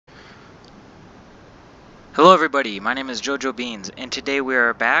Hello everybody, my name is Jojobeans, and today we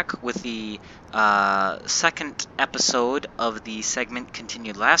are back with the second episode of the segment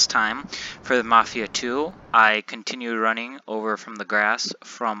continued last time for the Mafia 2. I continued running over from the grass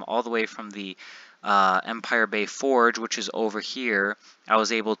from all the way from the Empire Bay Forge, which is over here. I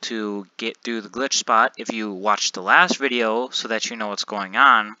was able to get through the glitch spot. If you watched the last video so that you know what's going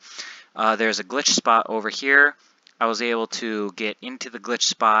on, there's a glitch spot over here. I was able to get into the glitch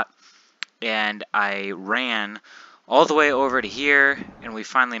spot, and I ran all the way over to here, and we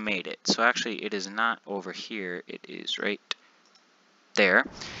finally made it. So actually, it is not over here. It is right there.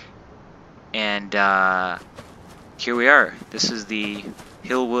 And here we are. This is the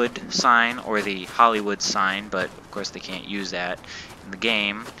Hillwood sign, or the Hollywood sign, but of course they can't use that in the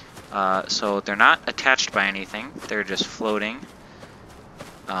game. So they're not attached by anything. They're just floating.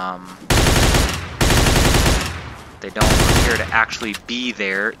 They don't appear to actually be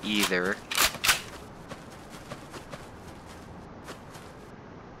there either.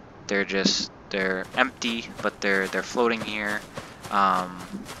 They're empty, but they're floating here.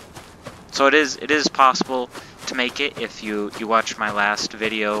 So it is possible to make it if you watch my last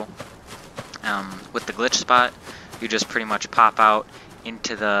video with the glitch spot. You just pretty much pop out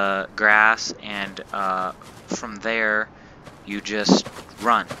into the grass, and from there you just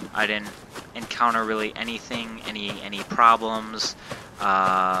run. I didn't encounter really anything, any problems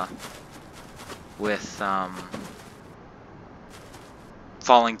with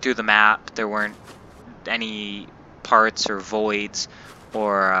falling through the map. There weren't any parts or voids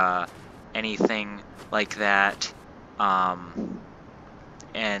or anything like that.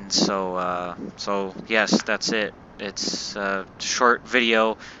 And so yes, that's it. It's a short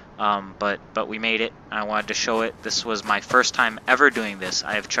video, but we made it. I wanted to show it. This was my first time ever doing this.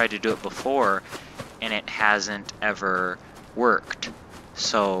 I have tried to do it before, and it hasn't ever worked.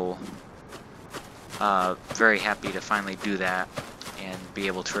 So very happy to finally do that and be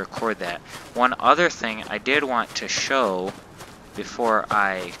able to record that. One other thing I did want to show before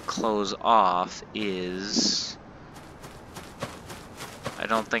I close off is, I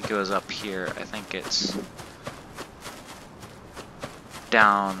don't think it was up here. I think it's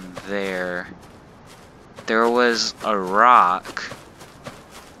down there. There was a rock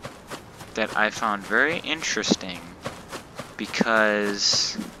that I found very interesting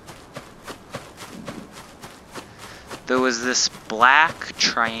because there was this black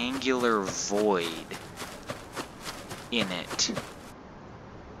triangular void in it.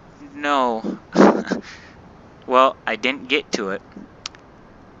 No. Well, I didn't get to it.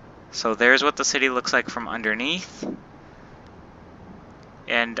 So there's what the city looks like from underneath.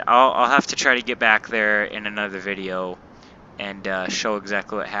 And I'll have to try to get back there in another video and show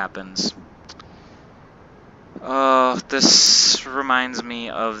exactly what happens. Oh, this reminds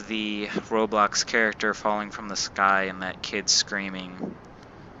me of the Roblox character falling from the sky and that kid screaming.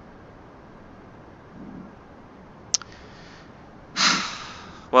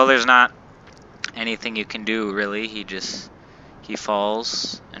 Well, there's not anything you can do, really. He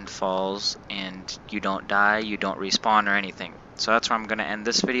falls and falls, and you don't die, you don't respawn or anything. So that's where I'm going to end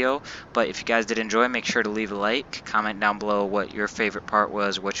this video. But if you guys did enjoy, make sure to leave a like, comment down below what your favorite part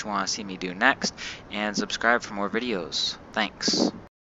was, what you want to see me do next, and subscribe for more videos. Thanks.